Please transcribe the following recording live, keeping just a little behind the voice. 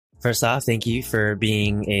First off, thank you for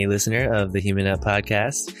being a listener of the Human Up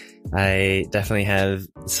podcast. I definitely have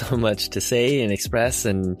so much to say and express,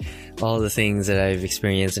 and all the things that I've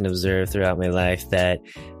experienced and observed throughout my life that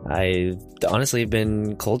I've honestly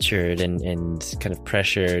been cultured and kind of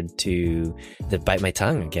pressured to bite my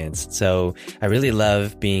tongue against. So I really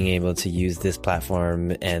love being able to use this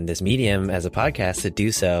platform and this medium as a podcast to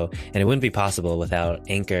do so. And it wouldn't be possible without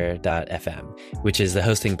Anchor.fm, which is the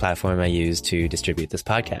hosting platform I use to distribute this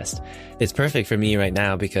podcast. It's perfect for me right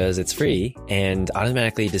now because it's free and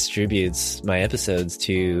automatically distributes my episodes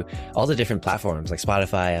to all the different platforms like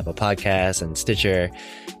Spotify, Apple Podcasts, and Stitcher.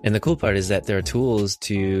 And the cool part is that there are tools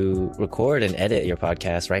to record and edit your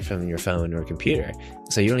podcast right from your phone or computer.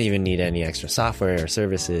 So you don't even need any extra software or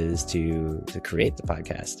services to create the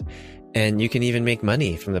podcast. And you can even make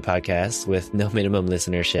money from the podcast with no minimum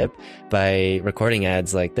listenership by recording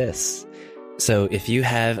ads like this. So if you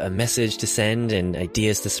have a message to send and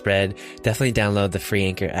ideas to spread, definitely download the free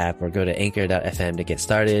Anchor app or go to anchor.fm to get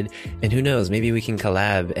started. And who knows, maybe we can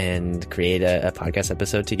collab and create a podcast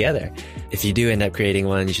episode together. If you do end up creating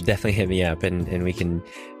one, you should definitely hit me up and we can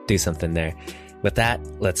do something there. With that,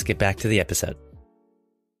 let's get back to the episode.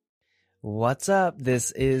 What's up?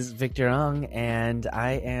 This is Victor Ong, and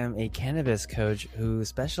I am a cannabis coach who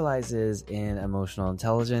specializes in emotional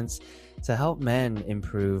intelligence to help men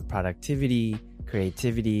improve productivity,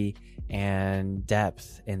 creativity, and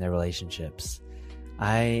depth in their relationships.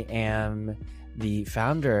 I am the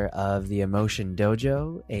founder of the Emotion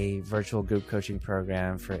Dojo, a virtual group coaching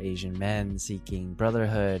program for Asian men seeking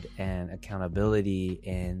brotherhood and accountability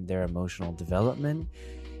in their emotional development.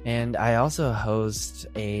 And I also host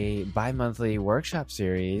a bi-monthly workshop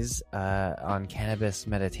series on cannabis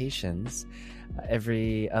meditations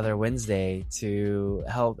every other Wednesday to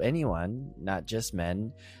help anyone, not just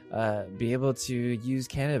men, be able to use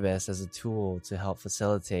cannabis as a tool to help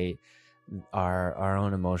facilitate our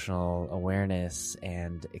own emotional awareness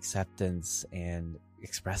and acceptance and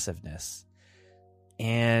expressiveness.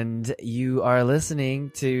 And you are listening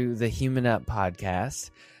to the Human Up podcast.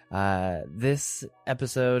 This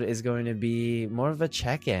episode is going to be more of a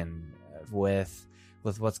check-in with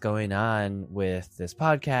what's going on with this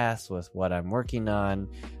podcast, with what I'm working on,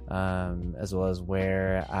 as well as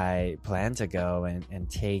where I plan to go and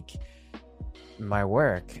take my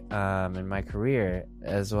work and my career,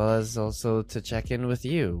 as well as also to check in with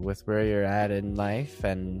you, with where you're at in life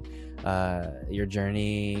and your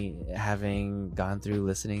journey having gone through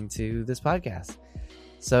listening to this podcast.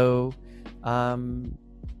 So,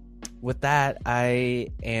 with that, I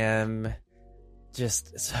am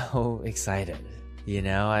just so excited. You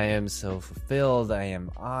know, I am so fulfilled. I am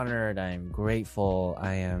honored. I am grateful.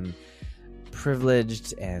 I am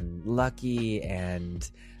privileged and lucky and,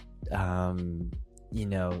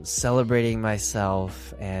 celebrating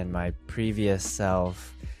myself and my previous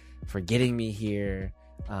self for getting me here,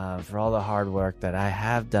 for all the hard work that I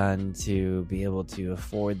have done to be able to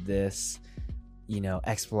afford this,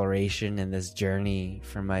 exploration and this journey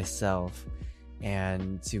for myself,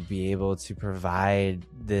 and to be able to provide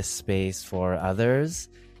this space for others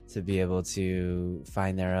to be able to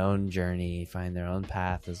find their own journey, find their own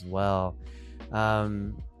path as well.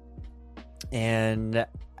 And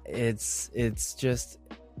it's just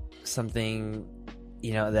something,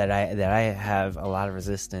 that I have a lot of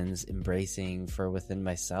resistance embracing for within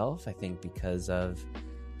myself. I think because of,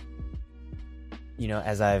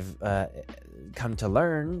 as I've come to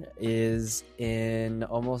learn, is in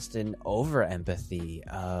almost an over empathy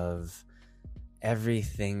of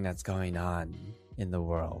everything that's going on in the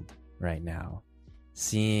world right now.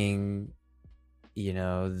 Seeing,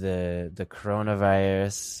 the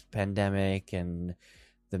coronavirus pandemic and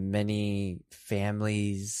the many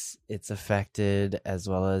families it's affected, as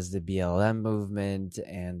well as the BLM movement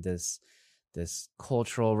and this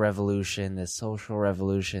cultural revolution, this social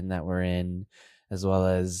revolution that we're in, as well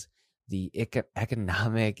as the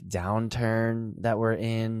economic downturn that we're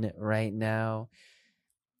in right now.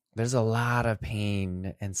 There's a lot of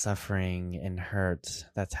pain and suffering and hurt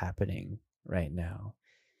that's happening right now.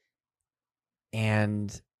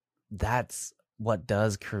 And that's what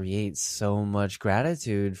does create so much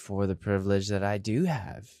gratitude for the privilege that I do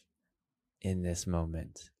have in this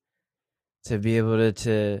moment. To be able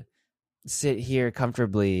to sit here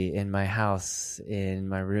comfortably in my house, in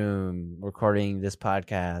my room, recording this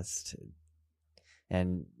podcast,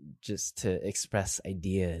 and just to express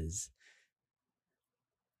ideas.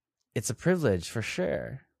 It's a privilege for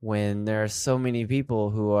sure when there are so many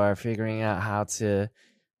people who are figuring out how to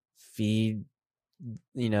feed,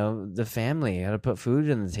 the family, how to put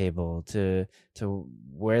food on the table, to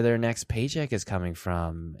where their next paycheck is coming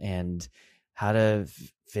from, and how to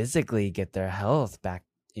physically get their health back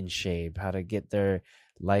in shape, how to get their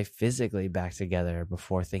life physically back together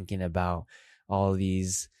before thinking about all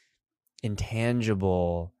these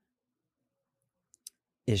intangible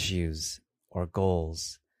issues or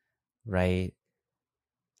goals, right?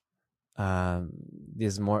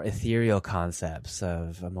 These more ethereal concepts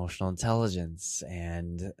of emotional intelligence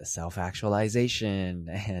and self-actualization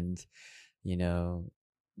and,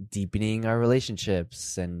 deepening our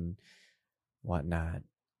relationships and whatnot.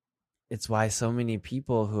 It's why so many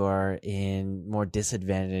people who are in more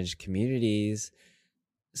disadvantaged communities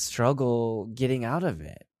struggle getting out of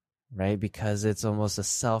it, right? Because it's almost a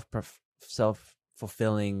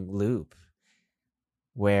self-fulfilling loop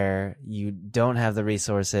where you don't have the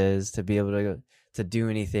resources to be able to do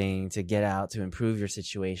anything, to get out, to improve your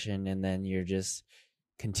situation, and then you're just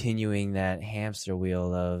continuing that hamster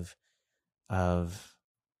wheel of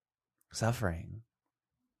suffering.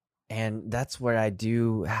 And that's where I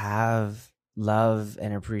do have love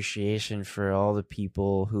and appreciation for all the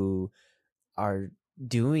people who are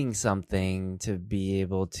doing something to be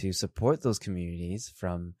able to support those communities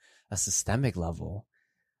from a systemic level,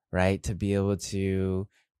 right? To be able to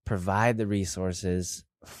provide the resources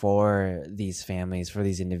for these families, for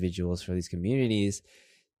these individuals, for these communities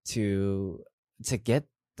to get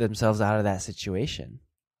themselves out of that situation.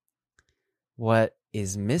 What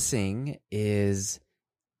is missing is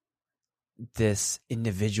this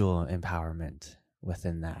individual empowerment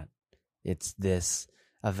within that. It's this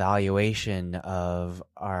evaluation of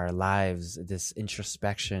our lives, this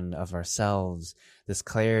introspection of ourselves, this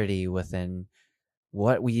clarity within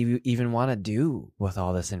what we even want to do with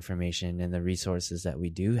all this information and the resources that we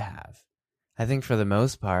do have. I think for the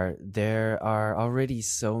most part, there are already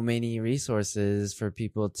so many resources for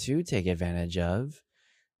people to take advantage of,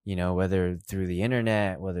 whether through the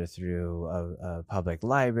internet, whether through a public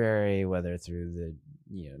library, whether through the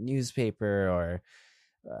newspaper or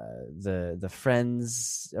the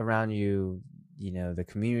friends around you, the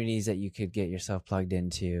communities that you could get yourself plugged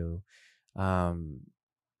into.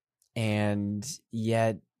 And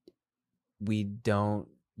yet we don't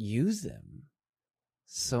use them.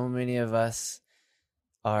 So many of us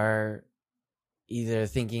are either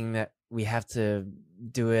thinking that we have to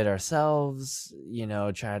do it ourselves,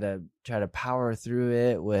 try to power through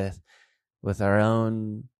it with our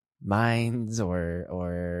own minds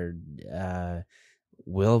or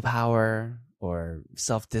willpower or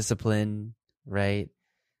self-discipline, right?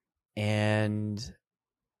 And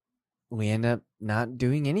we end up not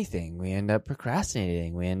doing anything. We end up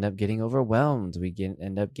procrastinating. We end up getting overwhelmed.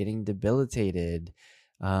 End up getting debilitated.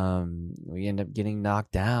 We end up getting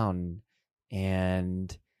knocked down,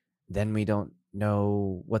 and then we don't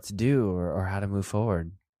know what to do or how to move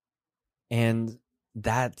forward. And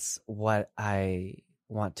that's what I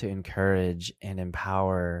want to encourage and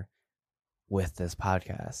empower with this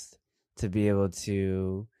podcast, to be able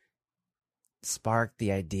to spark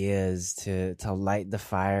the ideas, to light the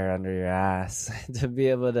fire under your ass, to be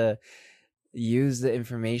able to use the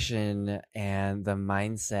information and the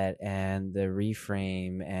mindset and the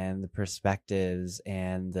reframe and the perspectives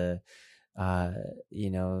and the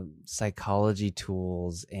psychology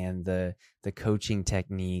tools and the coaching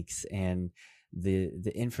techniques and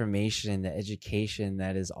the information, the education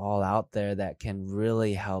that is all out there that can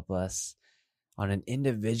really help us on an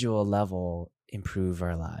individual level improve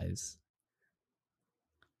our lives.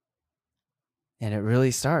 And it really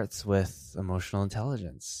starts with emotional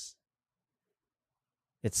intelligence.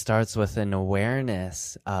 It starts with an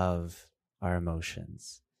awareness of our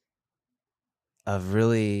emotions, of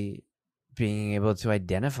really being able to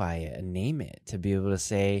identify it and name it, to be able to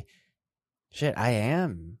say, shit, I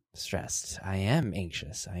am stressed. I am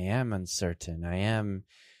anxious. I am uncertain. I am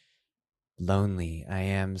lonely. I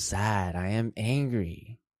am sad. I am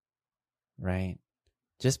angry, right?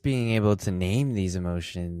 Just being able to name these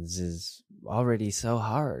emotions is already so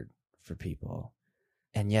hard for people,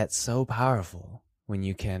 and yet so powerful when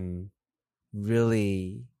you can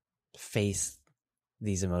really face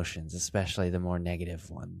these emotions, especially the more negative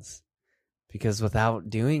ones. Because without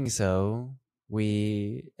doing so,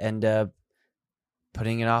 we end up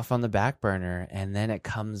putting it off on the back burner, and then it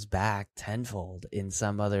comes back tenfold in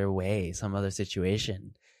some other way, some other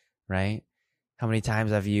situation, right? How many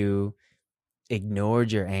times have you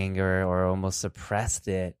ignored your anger or almost suppressed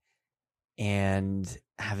it, and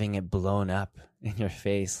having it blown up in your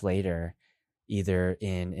face later, either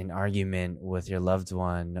in an argument with your loved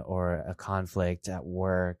one or a conflict at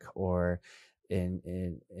work or in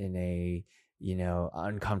a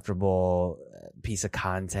uncomfortable piece of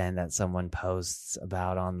content that someone posts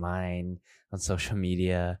about online on social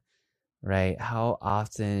media, right? How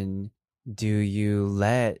often Do you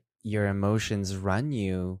let your emotions run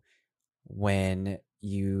you when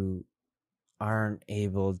you aren't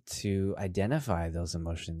able to identify those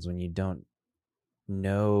emotions, when you don't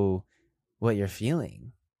know what you're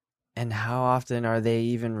feeling? And how often are they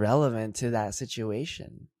even relevant to that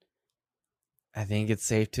situation? I think it's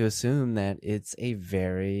safe to assume that it's a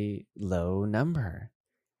very low number,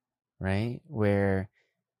 right? Where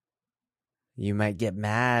you might get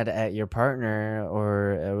mad at your partner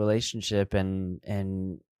or a relationship, and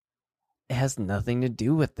it has nothing to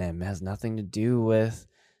do with them. It has nothing to do with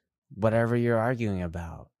whatever you're arguing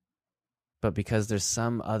about. But because there's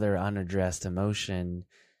some other unaddressed emotion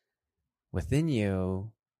within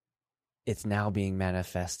you, it's now being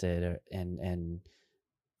manifested and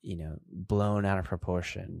blown out of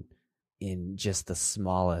proportion in just the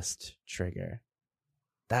smallest trigger.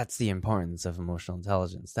 That's the importance of emotional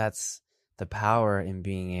intelligence. That's the power in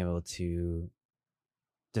being able to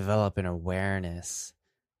develop an awareness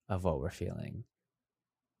of what we're feeling.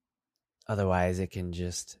 Otherwise, it can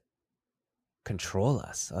just control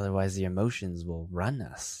us. Otherwise, the emotions will run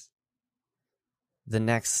us. The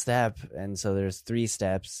next step, and so there's 3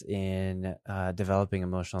 steps in developing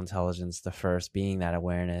emotional intelligence. The first being that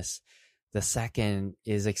awareness. The second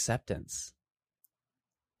is acceptance.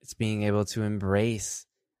 It's being able to embrace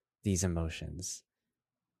these emotions.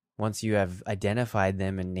 Once you have identified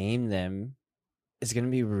them and named them, it's going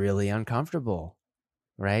to be really uncomfortable,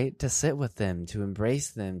 right? To sit with them, to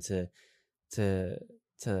embrace them, to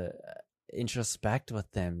introspect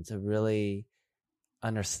with them, to really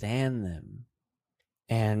understand them.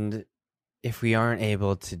 And if we aren't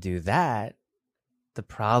able to do that, the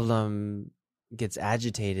problem gets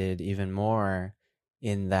agitated even more,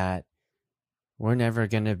 in that we're never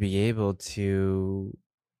going to be able to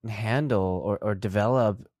handle or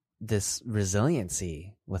develop this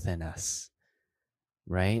resiliency within us,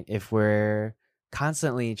 right? If we're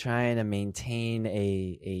constantly trying to maintain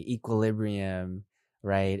a equilibrium,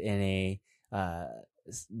 right, in a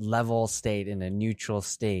level state, in a neutral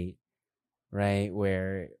state, right,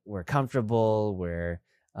 where we're comfortable, where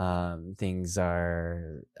things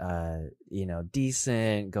are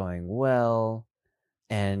decent, going well,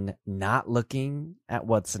 and not looking at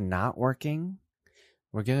what's not working,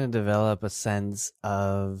 we're going to develop a sense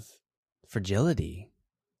of fragility,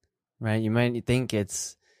 right? You might think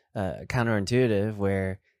it's counterintuitive,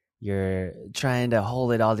 where you're trying to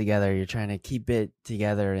hold it all together, you're trying to keep it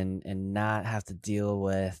together and not have to deal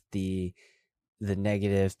with the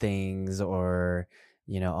negative things, or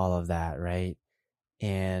all of that, right?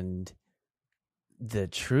 And the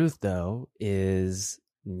truth, though, is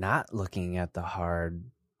not looking at the hard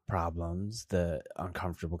problems, the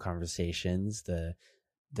uncomfortable conversations, the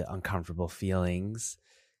uncomfortable feelings.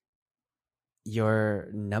 You're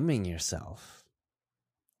numbing yourself.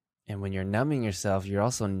 And when you're numbing yourself, you're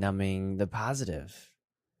also numbing the positive,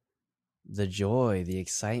 the joy, the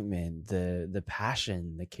excitement, the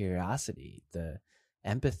passion, the curiosity, the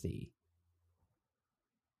empathy.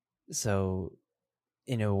 So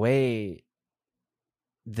in a way,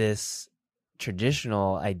 this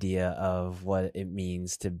traditional idea of what it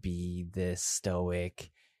means to be this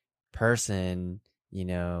stoic person,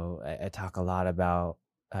 I talk a lot about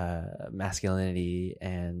masculinity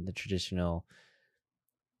and the traditional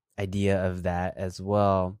idea of that as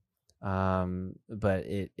well. But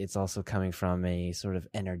it's also coming from a sort of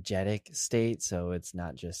energetic state. So it's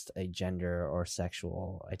not just a gender or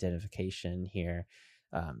sexual identification here.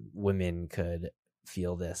 Women could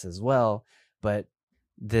feel this as well. But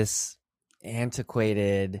this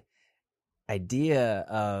antiquated idea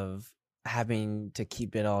of having to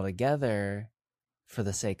keep it all together for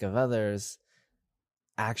the sake of others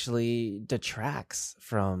actually detracts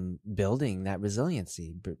from building that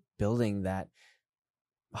resiliency, building that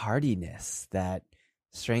hardiness, that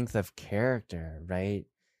strength of character, right?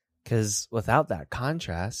 Because without that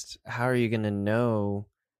contrast, how are you going to know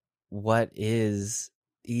what is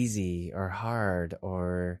easy or hard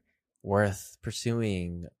or worth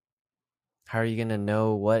pursuing? How are you going to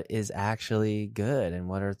know what is actually good and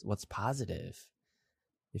what's positive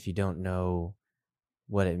if you don't know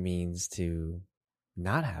what it means to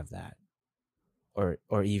not have that, or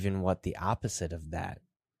even what the opposite of that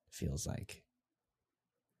feels like?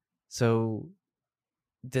 So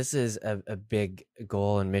this is a big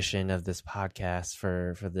goal and mission of this podcast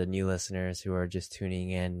for the new listeners who are just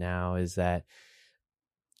tuning in now, is that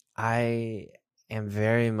I am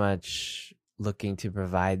very much looking to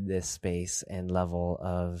provide this space and level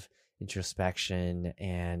of introspection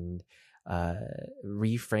and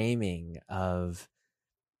reframing of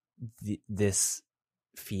this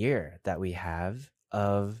fear that we have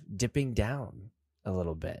of dipping down a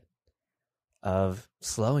little bit, of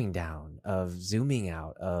slowing down, of zooming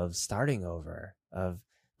out, of starting over, of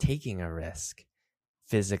taking a risk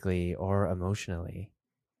physically or emotionally.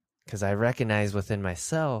 Because I recognize within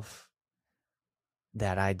myself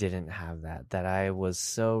that I didn't have that I was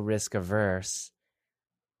so risk averse,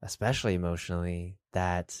 especially emotionally,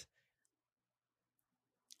 that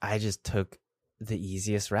I just took the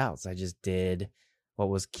easiest routes. I just did what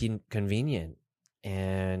was convenient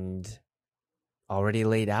and already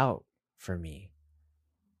laid out for me.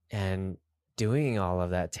 And doing all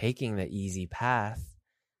of that, taking the easy path,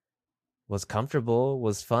 was comfortable,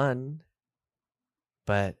 was fun,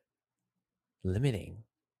 but limiting.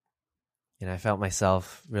 And I felt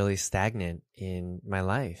myself really stagnant in my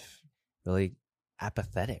life, really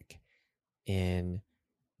apathetic in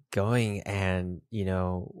going and,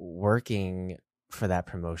 working for that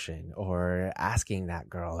promotion or asking that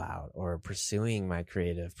girl out or pursuing my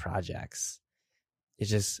creative projects. It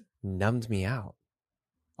just numbed me out,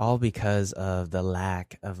 all because of the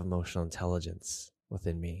lack of emotional intelligence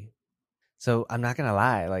within me. So I'm not going to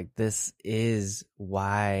lie, like this is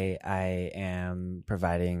why I am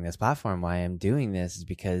providing this platform, why I'm doing this, is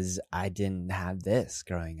because I didn't have this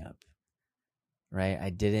growing up, right? I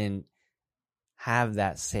didn't have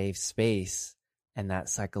that safe space and that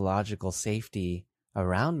psychological safety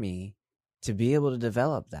around me to be able to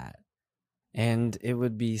develop that. And it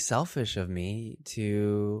would be selfish of me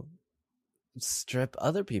to strip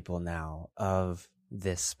other people now of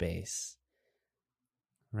this space,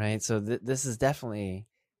 right? So this is definitely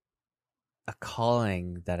a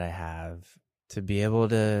calling that I have to be able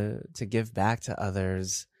to give back to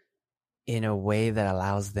others in a way that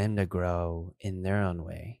allows them to grow in their own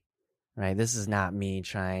way. Right. This is not me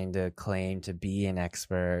trying to claim to be an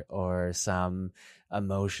expert or some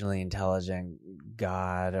emotionally intelligent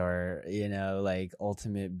God or, like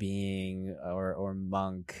ultimate being or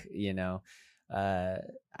monk,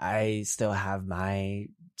 I still have my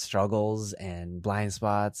struggles and blind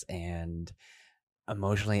spots and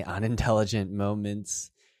emotionally unintelligent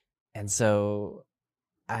moments. And so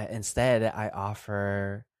instead I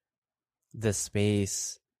offer the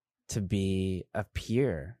space to be a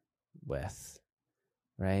peer with,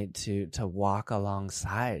 right? To walk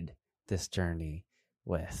alongside this journey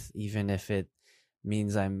with, even if it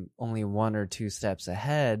means I'm only 1 or 2 steps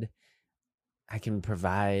ahead, I can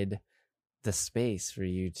provide the space for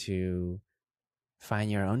you to find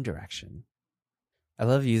your own direction. I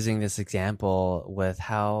love using this example with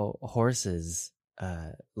how horses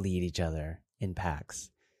lead each other in packs.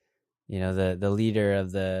 The leader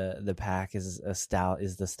of the pack is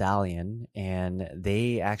the stallion, and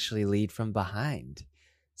they actually lead from behind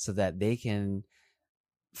so that they can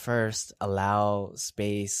first allow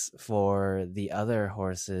space for the other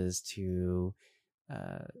horses to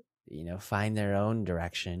find their own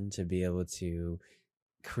direction, to be able to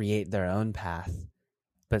create their own path.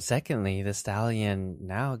 But secondly, the stallion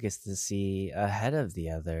now gets to see ahead of the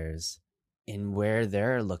others in where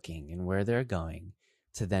they're looking and where they're going,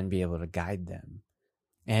 to then be able to guide them.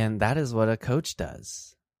 And that is what a coach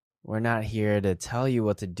does. We're not here to tell you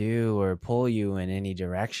what to do or pull you in any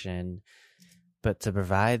direction, but to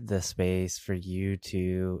provide the space for you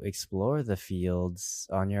to explore the fields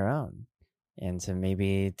on your own and to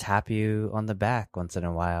maybe tap you on the back once in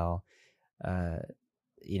a while,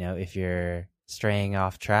 if you're straying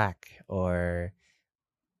off track or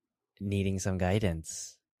needing some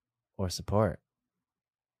guidance or support.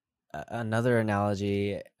 Another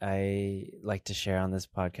analogy I like to share on this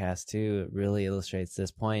podcast too, it really illustrates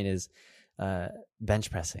this point, is bench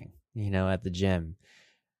pressing, at the gym.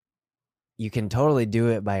 You can totally do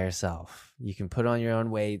it by yourself. You can put on your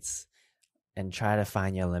own weights and try to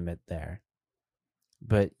find your limit there.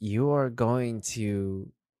 But you are going to,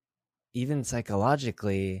 even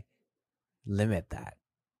psychologically, limit that.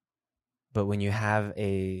 But when you have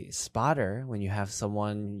a spotter, when you have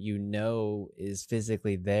someone is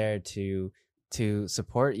physically there to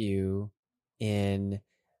support you in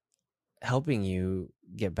helping you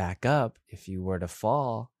get back up if you were to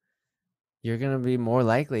fall, you're going to be more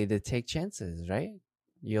likely to take chances, right?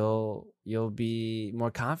 You'll be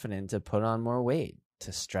more confident to put on more weight,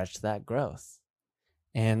 to stretch that growth.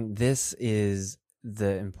 And this is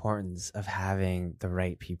the importance of having the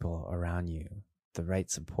right people around you, the right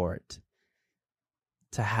support.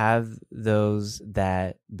 To have those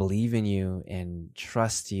that believe in you and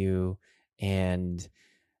trust you and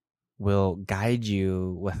will guide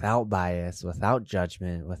you without bias, without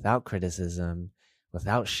judgment, without criticism,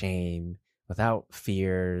 without shame, without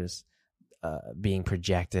fears being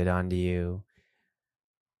projected onto you,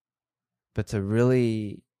 but to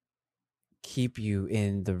really keep you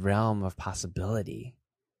in the realm of possibility,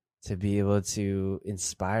 to be able to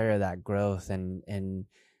inspire that growth and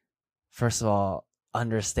first of all,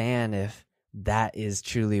 understand if that is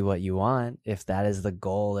truly what you want, if that is the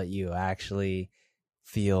goal that you actually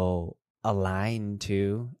feel aligned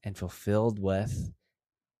to and fulfilled with,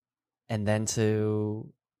 and then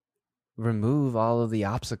to remove all of the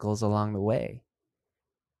obstacles along the way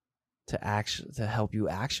to help you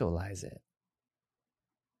actualize it.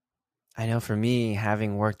 I know for me,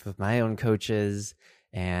 having worked with my own coaches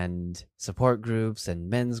and support groups and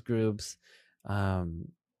men's groups,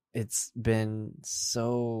 it's been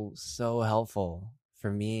so helpful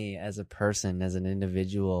for me as a person, as an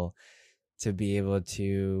individual, to be able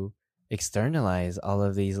to externalize all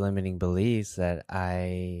of these limiting beliefs that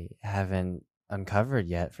I haven't uncovered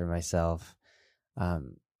yet for myself,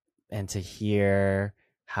 and to hear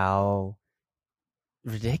how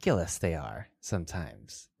ridiculous they are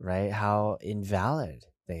sometimes, right? How invalid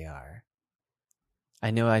they are. I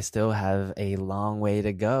know I still have a long way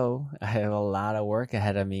to go. I have a lot of work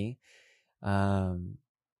ahead of me. But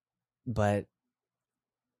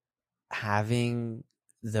having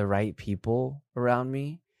the right people around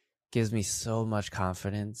me gives me so much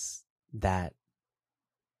confidence that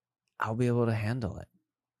I'll be able to handle it,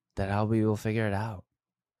 that I'll be able to figure it out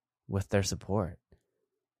with their support,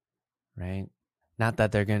 right? Not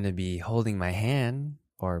that they're going to be holding my hand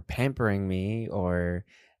or pampering me or,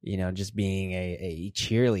 just being a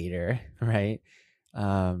cheerleader, right?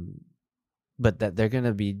 But that they're going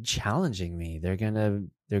to be challenging me. They're going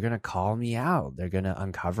to call me out. They're going to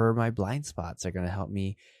uncover my blind spots. They're going to help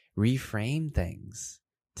me reframe things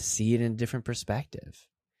to see it in a different perspective.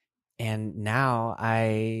 And now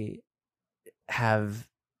I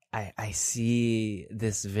see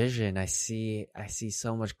this vision. I see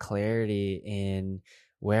so much clarity in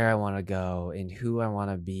where I want to go, in who I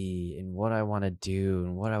want to be, in what I want to do,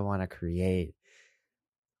 and what I want to create.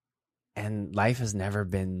 And life has never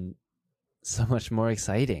been so much more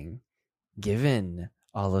exciting, given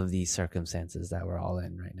all of these circumstances that we're all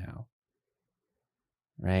in right now.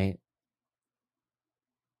 Right?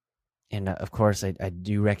 And of course, I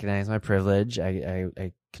do recognize my privilege.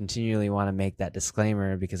 I continually want to make that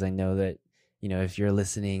disclaimer because I know that, if you're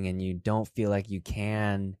listening and you don't feel like you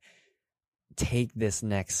can take this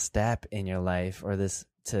next step in your life or this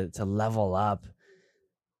to level up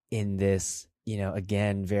in this,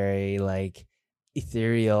 again, very like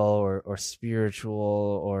ethereal or spiritual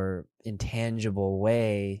or intangible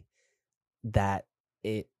way, that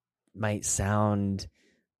it might sound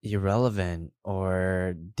irrelevant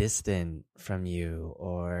or distant from you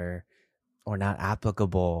or not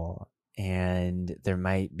applicable, and there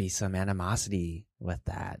might be some animosity with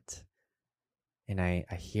that. And I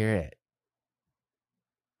hear it.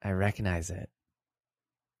 I recognize it.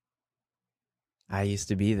 I used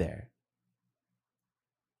to be there.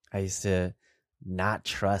 I used to not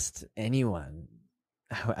trust anyone.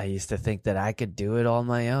 I used to think that I could do it all on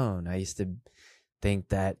my own. I used to think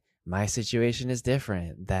that my situation is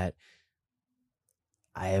different, that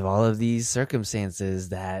I have all of these circumstances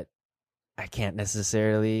that I can't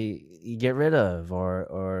necessarily get rid of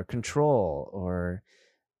or control or,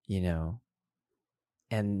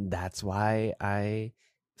 and that's why I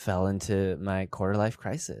fell into my quarter life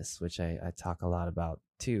crisis, which I talk a lot about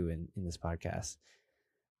too in this podcast.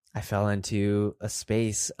 I fell into a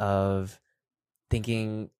space of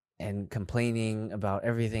thinking and complaining about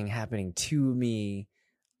everything happening to me,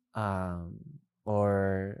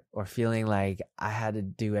 or feeling like I had to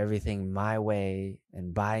do everything my way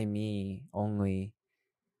and by me only.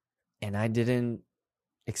 And I didn't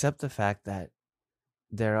accept the fact that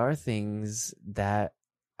there are things that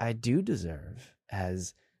I do deserve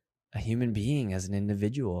as a human being, as an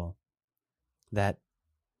individual, that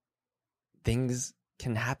things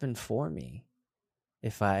can happen for me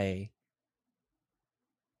if I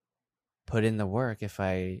put in the work, if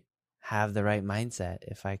I have the right mindset,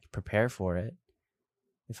 if I prepare for it,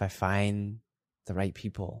 if I find the right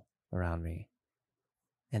people around me.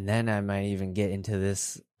 And then I might even get into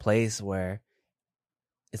this place where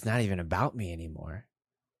it's not even about me anymore,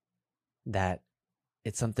 that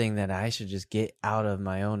it's something that I should just get out of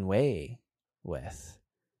my own way with,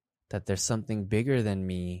 that there's something bigger than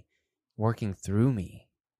me working through me.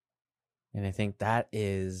 And I think that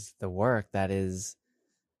is the work, that is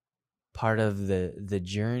part of the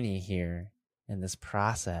journey here in this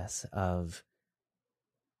process of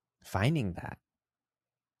finding that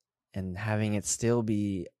and having it still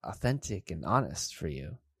be authentic and honest for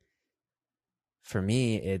you. For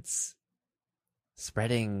me, it's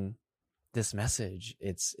spreading this message.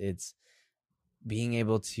 It's being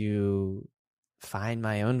able to find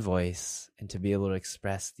my own voice and to be able to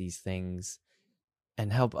express these things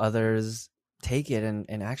and help others take it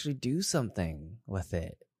and actually do something with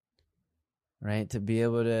it, right? To be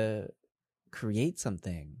able to create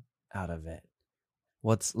something out of it.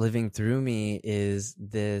 What's living through me is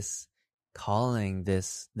this calling,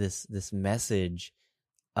 this message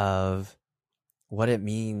of what it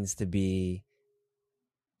means to be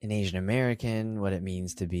an Asian American, what it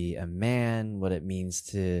means to be a man, what it means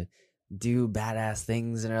to do badass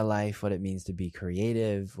things in our life, what it means to be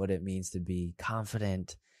creative, what it means to be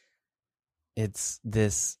confident. It's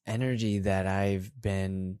this energy that I've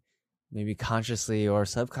been maybe consciously or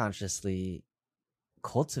subconsciously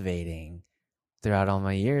cultivating throughout all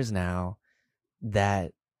my years now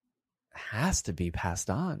that has to be passed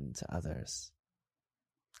on to others.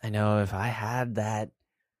 I know if I had that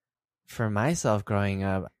for myself growing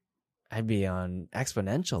up, I'd be on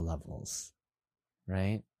exponential levels,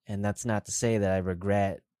 right? And that's not to say that I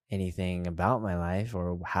regret anything about my life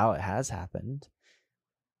or how it has happened.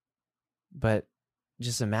 But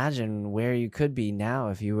just imagine where you could be now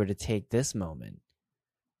if you were to take this moment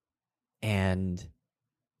and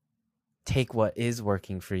take what is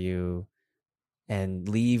working for you and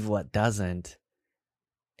leave what doesn't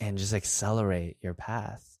and just accelerate your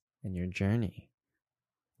path and your journey.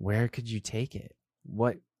 Where could you take it?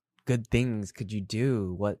 What good things could you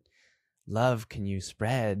do? What love can you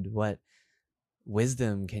spread? What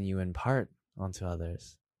wisdom can you impart onto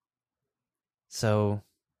others? So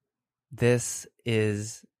this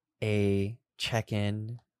is a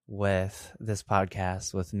check-in with this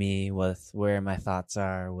podcast, with me, with where my thoughts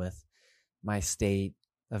are, with my state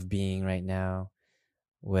of being right now,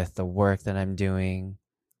 with the work that I'm doing.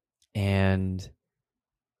 And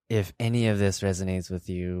if any of this resonates with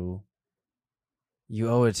you, you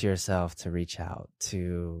owe it to yourself to reach out,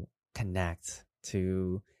 to connect,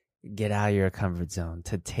 to get out of your comfort zone,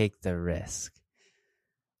 to take the risk.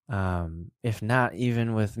 If not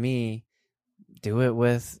even with me, do it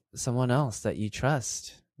with someone else that you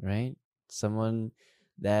trust, right? Someone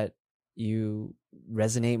that you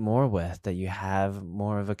resonate more with, that you have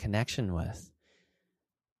more of a connection with.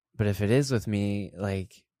 But if it is with me,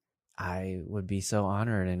 like, I would be so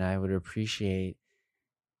honored and I would appreciate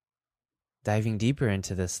diving deeper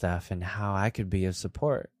into this stuff and how I could be of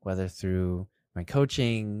support, whether through my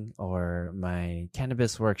coaching or my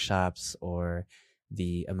cannabis workshops or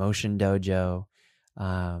the Emotion Dojo.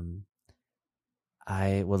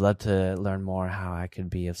 I would love to learn more how I could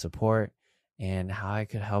be of support and how I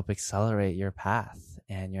could help accelerate your path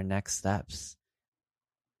and your next steps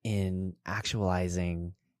in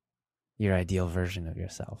actualizing your ideal version of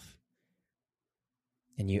yourself.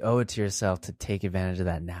 And you owe it to yourself to take advantage of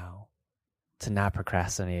that now, to not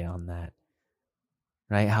procrastinate on that,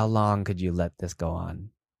 right? How long could you let this go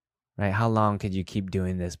on, right? How long could you keep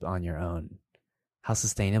doing this on your own? How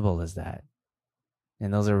sustainable is that?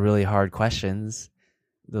 And those are really hard questions.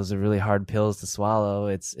 Those are really hard pills to swallow.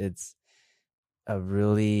 It's a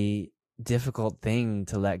really difficult thing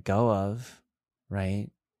to let go of,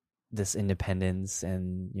 right? This independence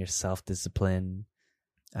and your self-discipline.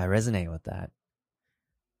 I resonate with that.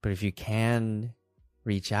 But if you can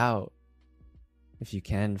reach out, if you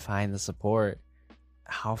can find the support,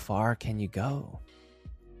 how far can you go?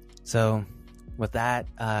 So with that,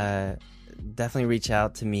 definitely reach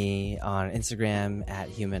out to me on Instagram at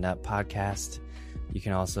Human Up Podcast. You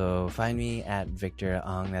can also find me at Victor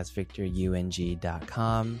Ung, that's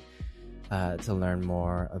victorung.com, to learn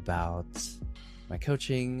more about my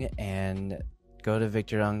coaching, and go to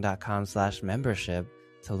victorung.com/membership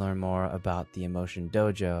to learn more about the Emotion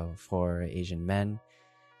Dojo for Asian men.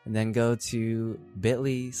 And then go to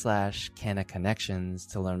bit.ly/Canna Connections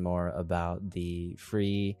to learn more about the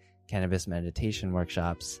free cannabis meditation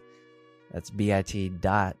workshops. That's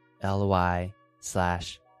bit.ly/CANNA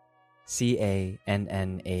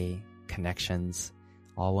Connections,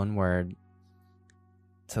 all one word,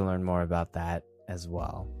 to learn more about that as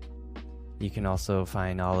well. You can also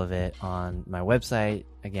find all of it on my website,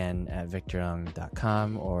 again, at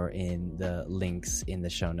victorung.com, or in the links in the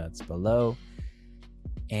show notes below.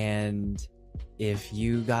 And if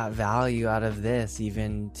you got value out of this,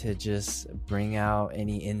 even to just bring out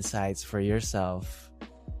any insights for yourself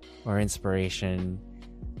or inspiration,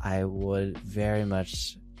 I would very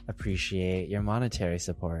much appreciate your monetary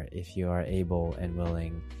support if you are able and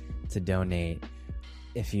willing to donate.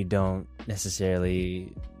 If you don't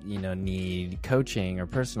necessarily, need coaching or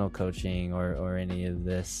personal coaching or any of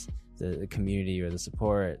this, the community or the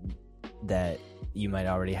support that you might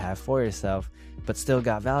already have for yourself, but still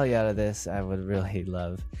got value out of this, I would really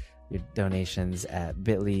love your donations at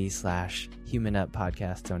bit.ly/Human Up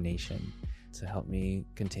Podcast donation to help me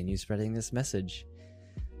continue spreading this message.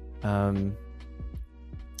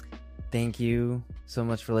 Thank you so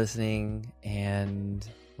much for listening. And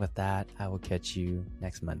with that, I will catch you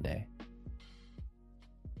next Monday.